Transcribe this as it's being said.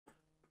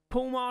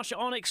Paul Marsh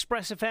on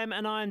Express FM,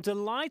 and I am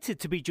delighted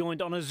to be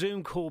joined on a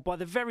Zoom call by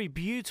the very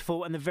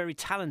beautiful and the very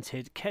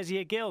talented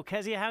Kezia Gill.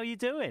 Kezia, how are you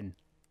doing?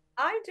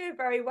 I'm doing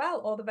very well.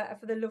 All the better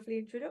for the lovely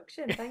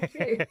introduction. Thank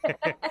you.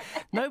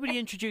 Nobody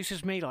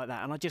introduces me like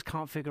that, and I just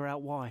can't figure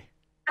out why.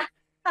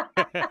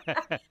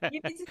 You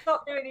need to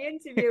stop doing the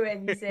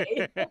interviewing, you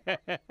see.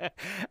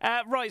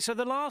 Right, so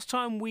the last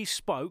time we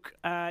spoke,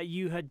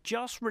 you had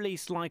just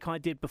released Like I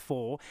Did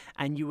Before,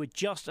 and you were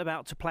just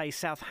about to play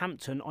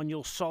Southampton on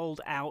your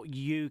sold-out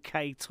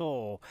UK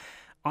tour.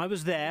 I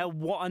was there.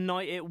 What a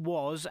night it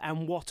was,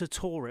 and what a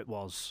tour it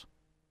was.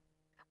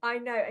 I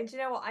know. And do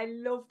you know what? I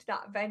loved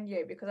that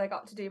venue because I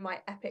got to do my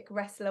epic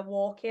wrestler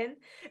walk-in.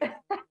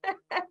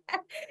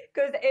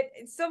 Because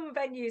some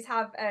venues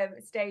have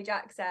stage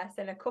access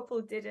and a couple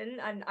didn't.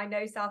 And I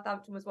know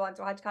Southampton was one,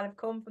 so I had to kind of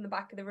come from the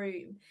back of the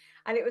room.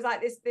 And it was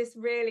like this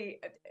really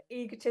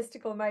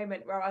egotistical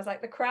moment where I was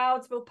like, the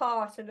crowds will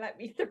part and let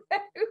me through.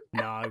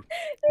 No,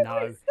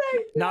 So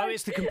no,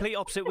 it's the complete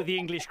opposite with the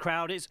English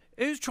crowd. It's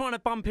who's trying to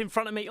bump in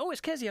front of me? Oh, it's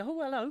Kezia.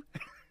 Oh, hello.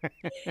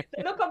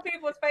 The look on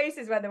people's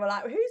faces when they were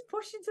like, who's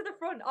pushing to the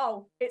front?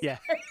 Oh, it's yeah.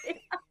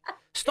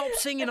 Stop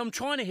singing, I'm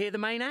trying to hear the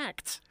main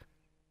act.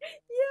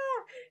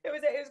 Yeah,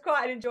 it was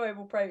quite an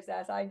enjoyable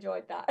process. I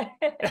enjoyed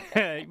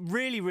that.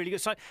 Really, really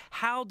good. So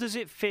how does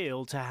it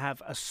feel to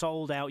have a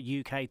sold out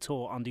UK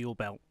tour under your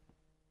belt?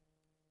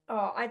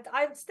 Oh,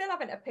 I'm still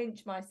having a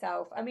pinch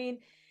myself. I mean,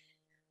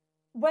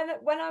 when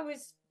I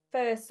was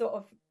first sort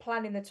of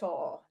planning the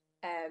tour,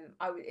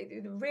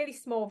 it was really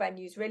small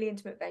venues, really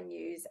intimate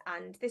venues,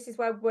 and this is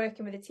where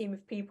working with a team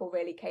of people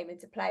really came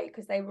into play,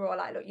 because they were all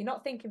like, look, you're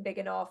not thinking big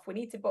enough, we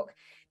need to book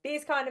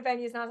these kind of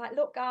venues. And I was like,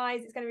 look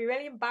guys, it's going to be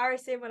really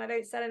embarrassing when I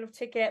don't sell enough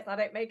tickets, I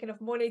don't make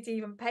enough money to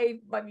even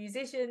pay my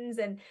musicians.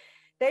 And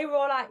they were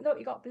all like, look,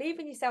 you got to believe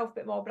in yourself a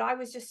bit more. But I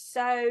was just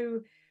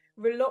so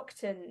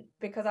reluctant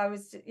because I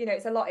was,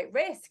 it's a lot at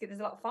risk,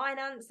 there's a lot of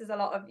finance, there's a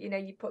lot of,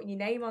 you putting your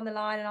name on the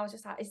line, and I was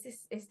just like,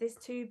 is this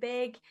too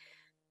big?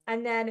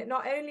 And then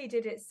not only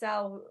did it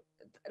sell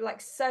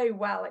like so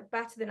well, like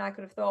better than I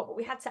could have thought, but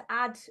we had to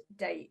add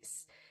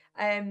dates.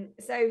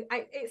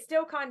 It's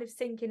still kind of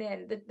sinking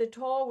in. The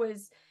tour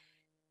was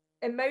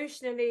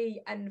emotionally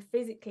and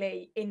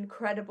physically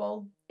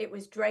incredible. It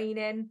was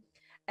draining.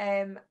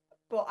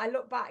 But I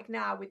look back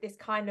now with this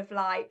kind of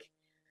like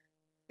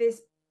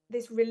this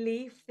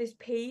relief, this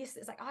peace.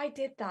 It's like, I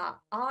did that.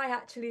 I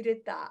actually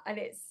did that. And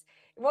it's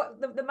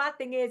what the mad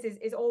thing is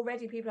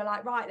already people are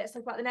like, right, let's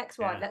talk about the next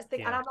one. Let's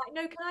think. And I'm like,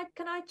 no,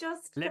 can I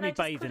just let me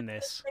bathe in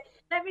this?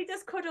 Let me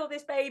just cuddle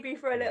this baby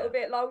for a little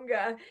bit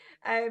longer.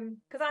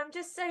 Because I'm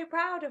just so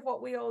proud of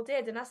what we all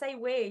did. And I say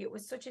we, it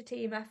was such a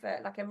team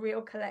effort, like a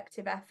real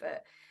collective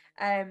effort.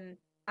 And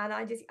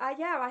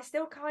I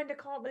still kind of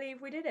can't believe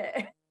we did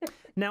it.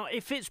 Now,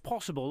 if it's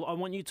possible, I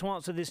want you to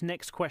answer this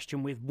next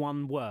question with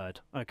one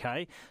word,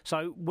 okay?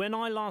 So when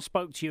I last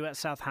spoke to you at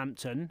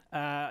Southampton,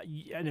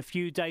 in a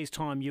few days'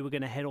 time, you were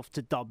going to head off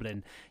to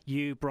Dublin.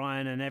 You,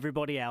 Brian, and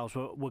everybody else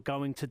were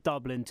going to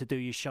Dublin to do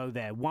your show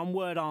there. One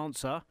word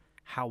answer,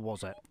 how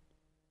was it?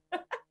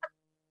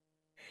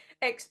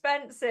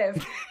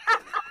 Expensive.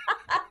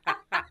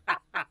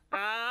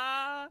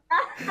 No,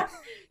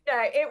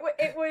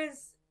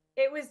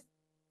 it was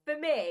for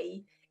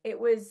me, it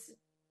was,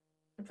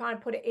 I'm trying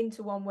to put it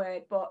into one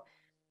word, but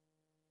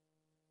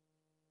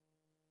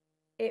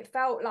it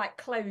felt like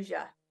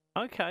closure.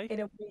 Okay.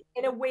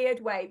 In a weird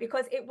way,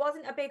 because it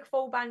wasn't a big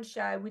full band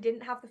show. We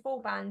didn't have the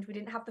full band, we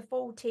didn't have the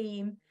full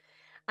team.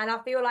 And I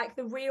feel like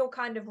the real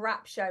kind of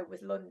rap show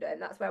was London.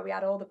 That's where we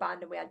had all the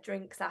band and we had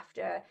drinks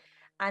after.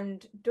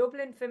 And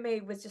Dublin for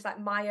me was just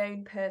like my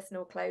own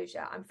personal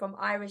closure. I'm from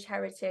Irish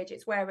heritage.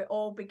 It's where it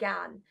all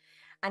began.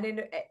 And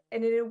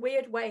in a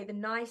weird way, the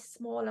nice,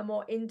 smaller,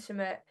 more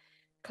intimate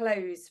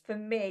close for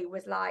me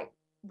was like,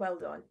 well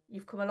done,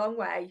 you've come a long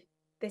way.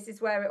 This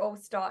is where it all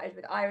started,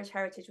 with Irish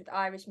heritage, with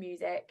Irish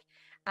music.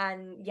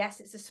 And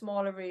yes, it's a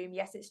smaller room,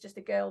 yes, it's just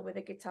a girl with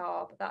a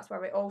guitar, but that's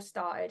where it all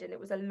started, and it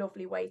was a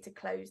lovely way to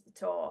close the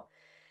tour.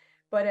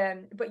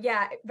 But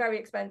yeah, very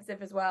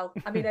expensive as well.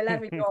 I mean,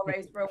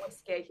 €11 for a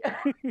whiskey.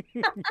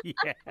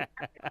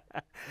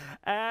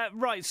 Yeah.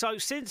 Right. So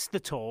since the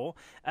tour,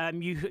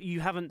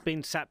 you haven't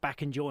been sat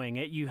back enjoying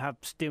it. You have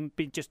still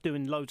been just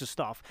doing loads of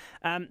stuff.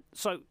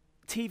 So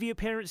TV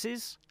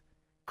appearances,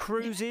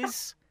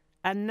 cruises,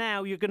 and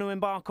now you're going to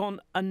embark on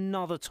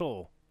another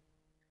tour.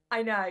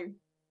 I know.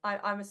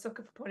 I'm a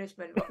sucker for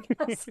punishment.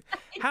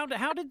 How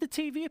did the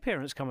TV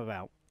appearance come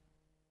about?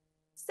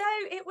 So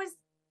it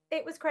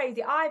was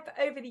crazy.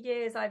 Over the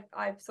years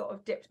I've sort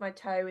of dipped my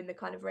toe in the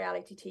kind of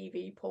reality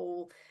TV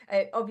pool.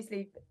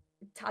 Obviously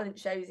talent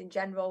shows in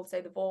general,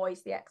 so The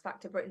Voice, The X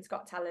Factor, Britain's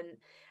Got Talent.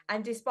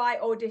 And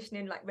despite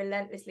auditioning like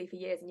relentlessly for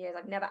years and years,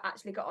 I've never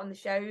actually got on the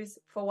shows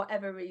for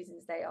whatever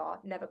reasons they are,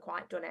 never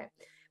quite done it.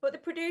 But the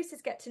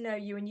producers get to know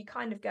you, and you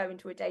kind of go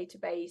into a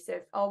database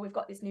of, oh, we've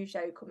got this new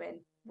show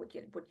coming, would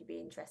you be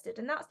interested?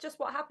 And that's just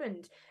what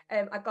happened.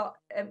 I got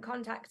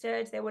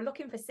contacted. They were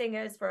looking for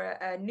singers for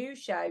a new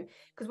show,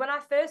 because when I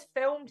first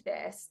filmed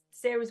this,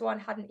 series 1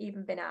 hadn't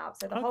even been out,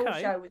 so the whole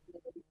show was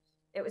new.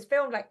 It was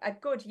filmed like a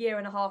good year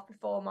and a half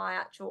before my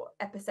actual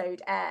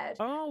episode aired.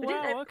 Oh, I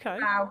didn't know wow, much okay.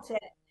 about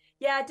it.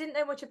 Yeah, I didn't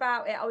know much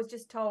about it. I was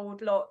just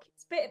told, look,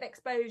 it's a bit of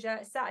exposure,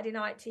 it's Saturday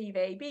night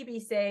TV,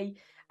 BBC,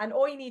 and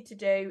all you need to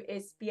do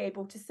is be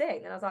able to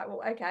sing. And I was like,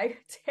 well, okay,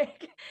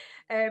 tick.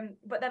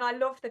 But then I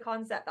loved the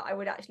concept that I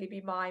would actually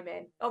be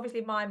miming,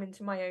 obviously miming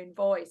to my own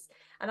voice.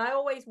 And I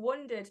always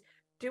wondered,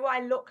 do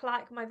I look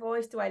like my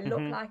voice? Do I look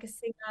like a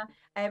singer?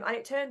 And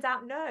it turns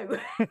out no,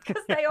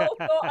 because they all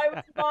thought I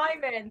was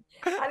miming.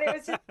 And it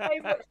was just so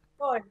much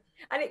fun.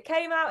 And it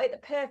came out at the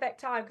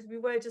perfect time because we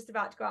were just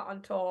about to go out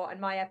on tour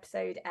and my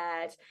episode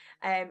aired.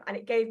 And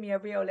it gave me a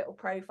real little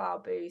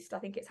profile boost. I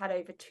think it's had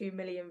over 2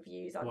 million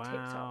views on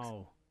TikTok.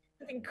 Wow.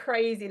 Something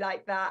crazy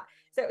like that.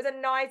 So it was a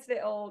nice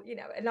little,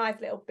 a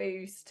nice little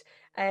boost.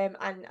 And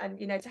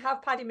to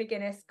have Paddy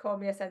McGuinness call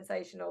me a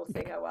sensational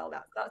singer, well,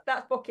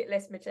 that's bucket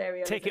list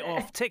material. Tick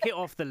it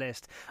off the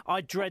list.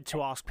 I dread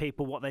to ask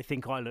people what they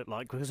think I look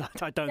like because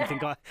I don't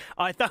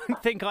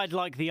think I'd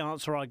like the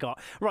answer I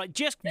got. Right,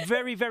 just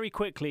very, very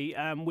quickly,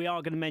 we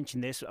are going to mention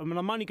this. I mean,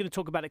 I'm only going to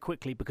talk about it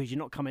quickly because you're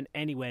not coming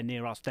anywhere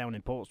near us down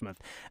in Portsmouth.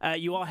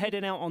 You are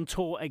heading out on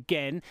tour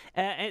again.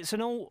 It's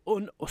an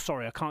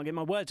sorry, I can't get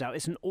my words out.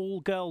 It's an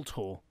all-girl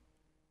tour.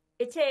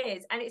 It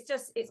is, and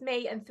it's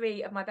me and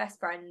 3 of my best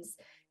friends,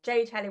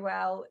 Jade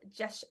Helliwell,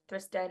 Jess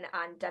Thriston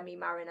and Demi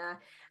Mariner.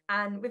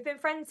 And we've been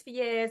friends for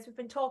years, we've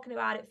been talking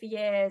about it for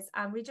years,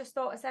 and we just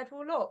thought, I said,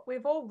 well, look,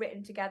 we've all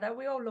written together,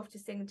 we all love to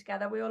sing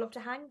together, we all love to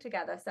hang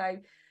together, so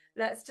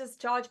let's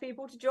just charge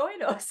people to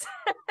join us.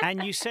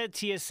 And you said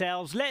to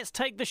yourselves, let's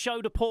take the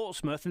show to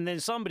Portsmouth, and then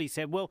somebody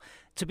said, well,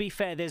 to be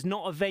fair, there's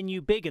not a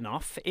venue big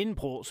enough in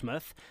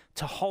Portsmouth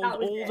to hold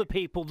all the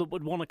people that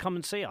would want to come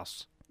and see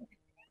us.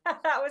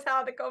 That was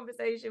how the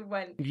conversation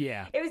went.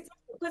 Yeah. It was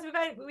because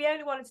we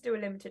only wanted to do a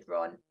limited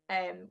run.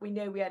 We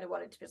knew we only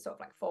wanted to be sort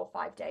of like 4 or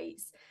 5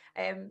 dates.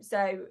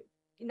 So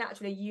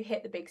naturally you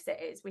hit the big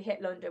cities. We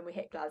hit London, we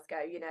hit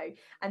Glasgow,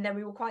 and then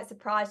we were quite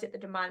surprised at the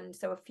demand.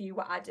 So a few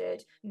were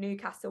added.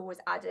 Newcastle was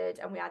added,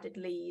 and we added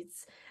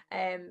Leeds.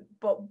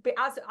 But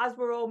as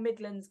we're all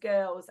Midlands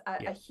girls,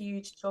 a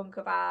huge chunk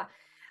of our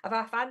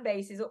fan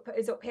base is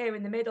up here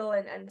in the middle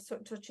and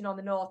sort of touching on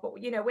the north. But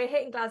we're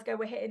hitting Glasgow,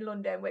 we're hitting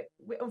London. We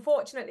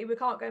unfortunately we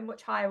can't go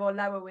much higher or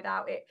lower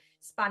without it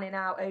spanning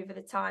out over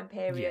the time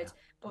period.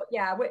 But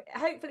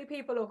hopefully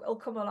people will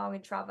come along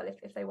and travel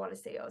if they want to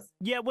see us.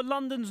 Yeah, well,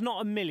 London's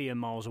not a million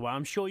miles away.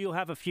 I'm sure you'll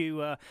have a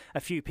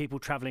few people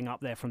travelling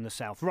up there from the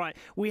south. Right,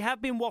 we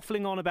have been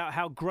waffling on about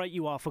how great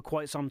you are for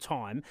quite some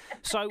time.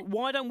 So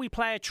why don't we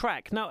play a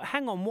track? No,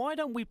 hang on. Why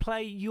don't we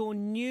play your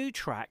new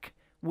track,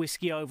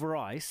 Whiskey Over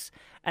Ice,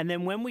 and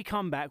then when we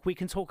come back we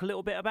can talk a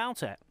little bit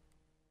about it.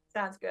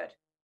 Sounds good.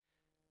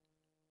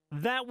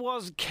 That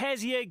was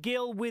Kezia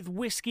Gill with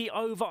Whiskey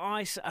Over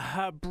Ice,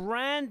 her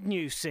brand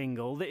new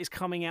single that is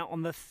coming out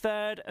on the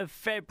 3rd of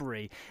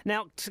February.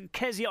 Now,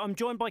 Kezia, I'm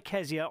joined by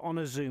Kezia on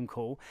a Zoom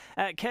call.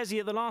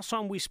 Kezia, the last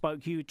time we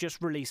spoke, you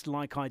just released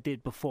Like I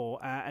Did Before,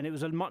 and it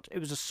was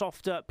a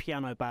softer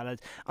piano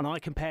ballad, and I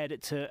compared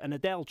it to an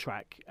Adele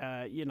track.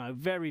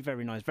 Very,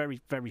 very nice,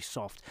 very, very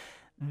soft.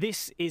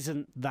 This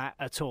isn't that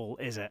at all,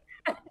 is it?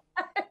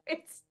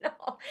 It's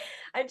not.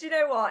 And do you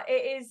know what?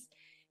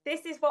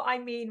 This is what I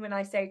mean when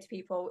I say to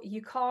people,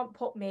 you can't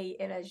put me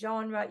in a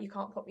genre, you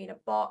can't put me in a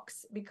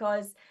box,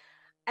 because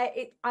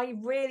I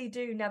really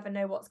do never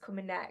know what's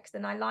coming next.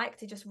 And I like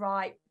to just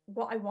write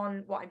what I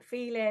want, what I'm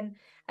feeling.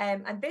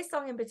 And this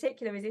song in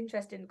particular is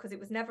interesting because it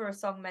was never a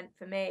song meant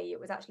for me. It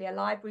was actually a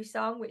library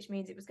song, which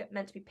means it was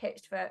meant to be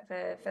pitched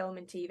for film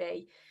and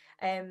TV.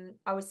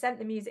 I was sent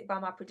the music by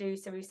my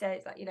producer, who said,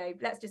 it's like,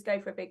 let's just go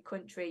for a big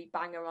country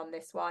banger on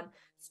this one.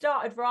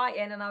 Started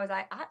writing, and I was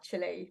like,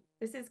 actually,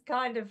 this is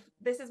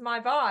my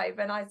vibe.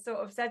 And I sort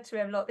of said to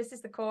him, look, this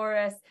is the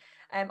chorus.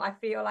 I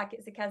feel like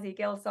it's a Kezia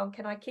Gill song.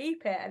 Can I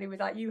keep it? And he was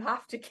like, you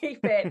have to keep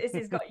it. This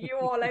has got you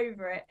all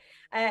over it.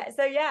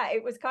 So yeah,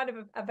 it was kind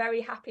of a very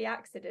happy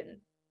accident.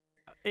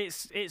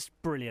 It's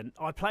brilliant.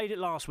 I played it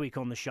last week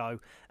on the show.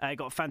 It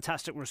got a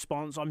fantastic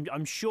response.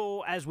 I'm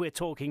sure as we're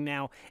talking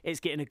now, it's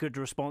getting a good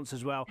response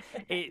as well.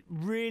 It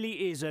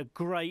really is a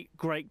great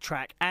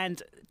track.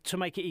 And to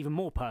make it even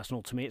more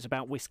personal to me, it's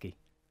about whiskey.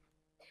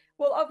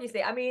 Well,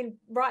 obviously, I mean,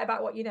 write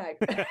about what you know.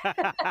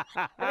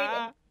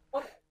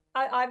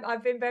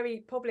 I've been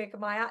very public.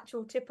 My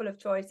actual tipple of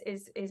choice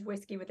is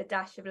whiskey with a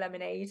dash of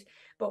lemonade,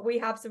 but we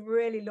have some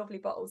really lovely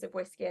bottles of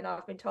whiskey, and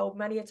I've been told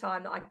many a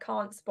time that I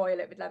can't spoil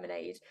it with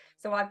lemonade.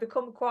 So I've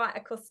become quite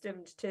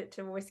accustomed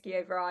to whiskey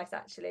over ice,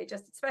 actually,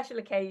 just a special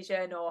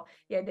occasion, or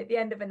at the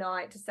end of a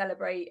night to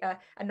celebrate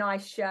a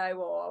nice show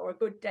or a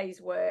good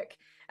day's work.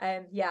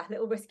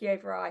 Little whiskey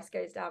over ice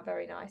goes down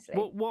very nicely.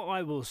 Well, what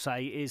I will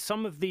say is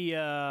some of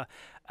the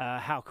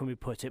how can we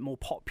put it, more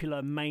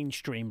popular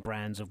mainstream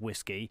brands of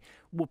whiskey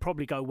will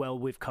probably go well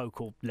with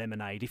Coke or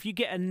lemonade. If you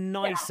get a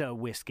nicer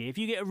whiskey, if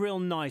you get a real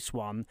nice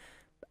one,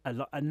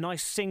 a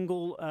nice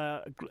single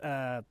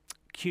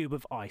cube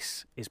of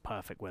ice is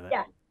perfect with it.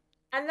 Yeah.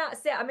 And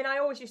that's it. I mean, I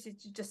always used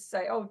to just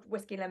say, oh,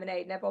 whiskey and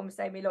lemonade. And everyone would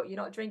say to me, look, you're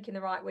not drinking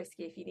the right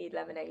whiskey if you need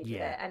lemonade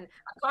with it. And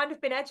I've kind of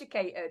been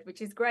educated,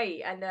 which is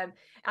great. And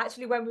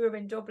actually, when we were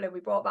in Dublin, we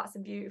brought back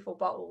some beautiful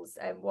bottles.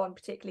 One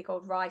particularly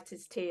called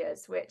Writer's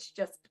Tears, which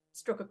just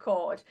struck a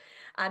chord.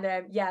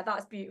 And yeah,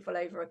 that's beautiful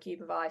over a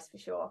cube of ice for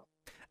sure.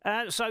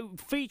 So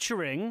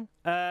featuring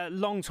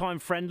longtime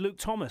friend Luke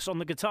Thomas on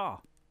the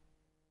guitar.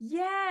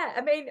 Yeah,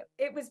 I mean,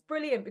 it was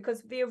brilliant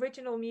because the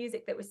original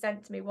music that was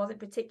sent to me wasn't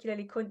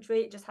particularly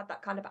country. It just had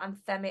that kind of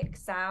anthemic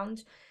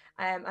sound.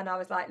 And I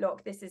was like,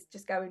 look, this is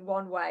just going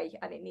one way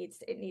and it needs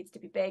to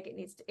be big.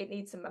 It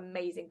needs some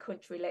amazing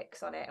country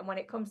licks on it. And when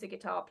it comes to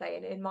guitar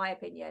playing, in my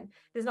opinion,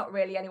 there's not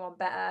really anyone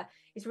better.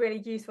 It's really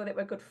useful that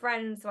we're good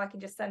friends, so I can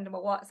just send him a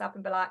WhatsApp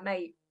and be like,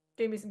 mate,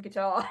 do me some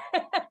guitar.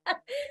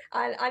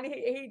 and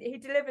he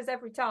delivers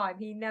every time.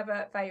 He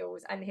never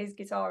fails, and his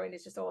guitaring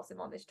is just awesome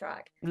on this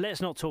track.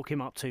 Let's not talk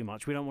him up too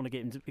much. We don't want to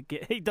get him to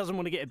get. He doesn't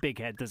want to get a big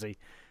head, does he?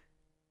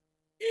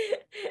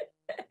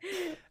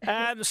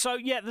 So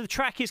yeah, the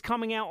track is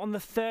coming out on the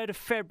 3rd of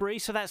February.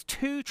 So that's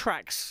 2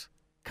 tracks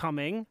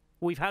coming.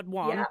 We've had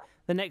one. Yeah.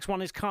 The next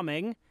one is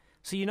coming.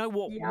 So you know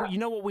what? Yeah. You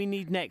know what we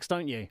need next,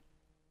 don't you?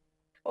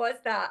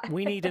 What's that?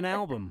 We need an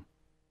album.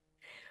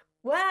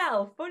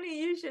 Well, funny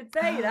you should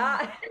say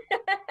that.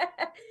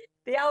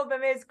 The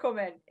album is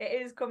coming.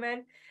 It is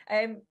coming.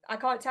 I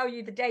can't tell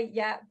you the date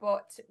yet,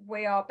 but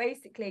we are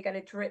basically going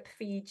to drip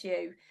feed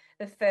you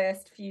the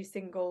first few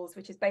singles,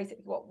 which is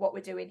basically what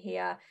we're doing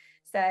here.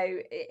 So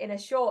in a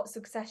short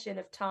succession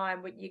of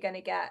time, you're going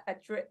to get a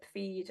drip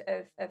feed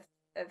of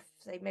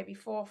say maybe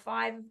 4 or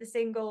 5 of the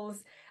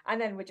singles, and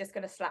then we're just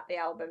going to slap the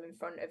album in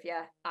front of you.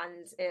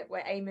 And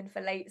we're aiming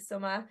for late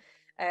summer.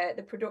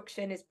 The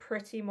production is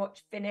pretty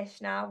much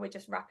finished now. We're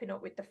just wrapping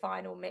up with the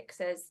final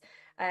mixes.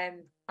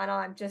 And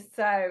I'm just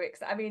so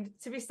excited. I mean,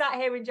 to be sat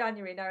here in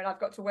January knowing I've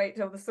got to wait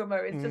till the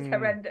summer is just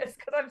horrendous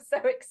because I'm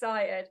so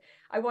excited.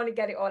 I want to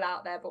get it all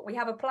out there, but we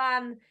have a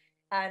plan.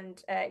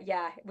 And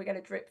yeah, we're going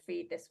to drip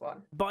feed this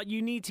one. But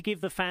you need to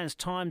give the fans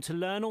time to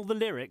learn all the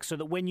lyrics so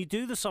that when you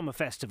do the summer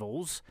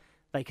festivals,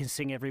 they can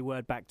sing every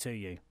word back to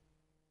you.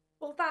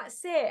 Well, that's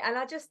it. And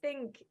I just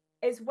think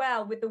as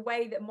well, with the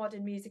way that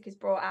modern music is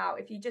brought out,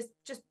 if you just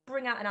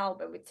bring out an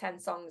album with 10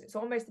 songs, it's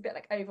almost a bit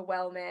like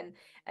overwhelming.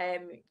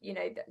 You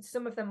know,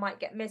 some of them might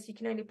get missed. You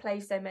can only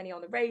play so many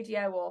on the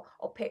radio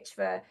or pitch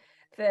for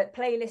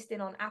playlisting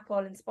on Apple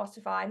and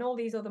Spotify and all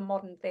these other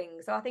modern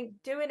things. So I think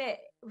doing it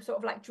sort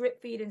of like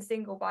drip feeding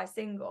single by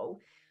single,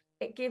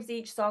 it gives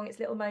each song its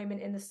little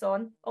moment in the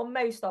sun, or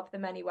most of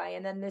them anyway.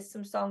 And then there's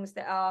some songs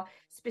that are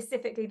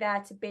specifically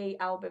there to be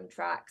album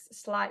tracks,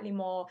 slightly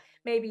more,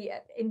 maybe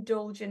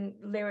indulgent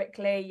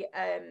lyrically,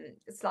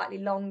 slightly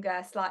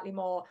longer, slightly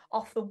more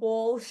off the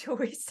wall, shall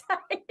we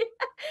say.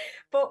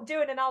 But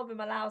doing an album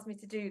allows me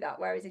to do that,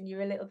 whereas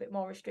you're a little bit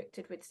more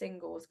restricted with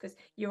singles because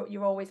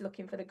you're always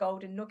looking for the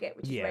golden nugget,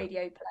 which is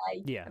radio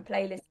play and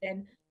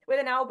playlisting. With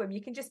an album,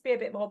 you can just be a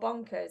bit more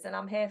bonkers, and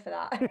I'm here for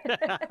that.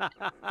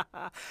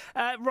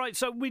 Right,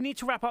 so we need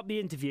to wrap up the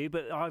interview,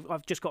 but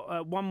I've just got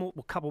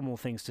a couple more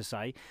things to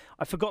say.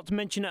 I forgot to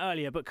mention it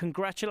earlier, but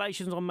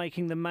congratulations on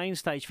making the main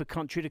stage for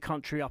Country to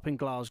Country up in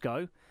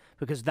Glasgow,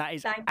 because that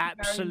is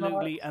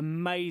absolutely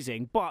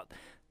amazing. But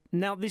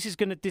now this is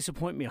going to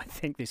disappoint me, I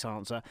think, this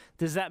answer.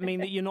 Does that mean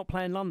that you're not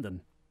playing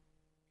London?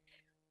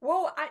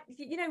 Well,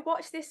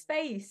 watch this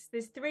space.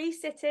 There's 3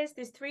 cities,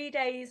 there's 3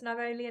 days, and I've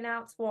only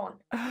announced 1.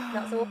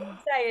 That's all I'm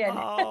saying.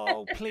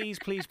 Oh, please,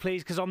 please,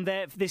 please, because I'm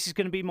there. This is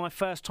going to be my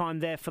first time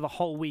there for the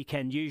whole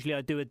weekend. Usually I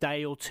do a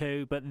day or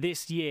 2, but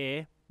this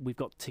year we've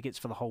got tickets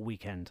for the whole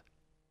weekend.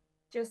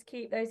 Just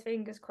keep those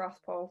fingers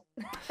crossed, Paul.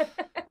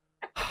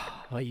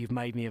 Well, you've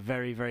made me a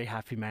very, very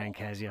happy man,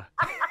 Kezia.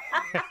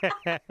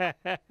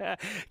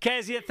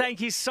 Kezia,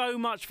 thank you so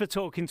much for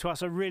talking to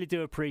us. I really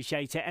do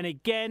appreciate it. And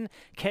again,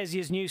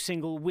 Kezia's new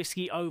single,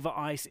 Whiskey Over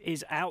Ice,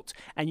 is out,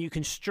 and you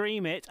can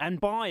stream it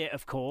and buy it,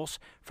 of course,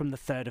 from the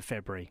 3rd of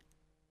February.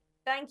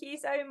 Thank you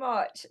so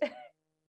much.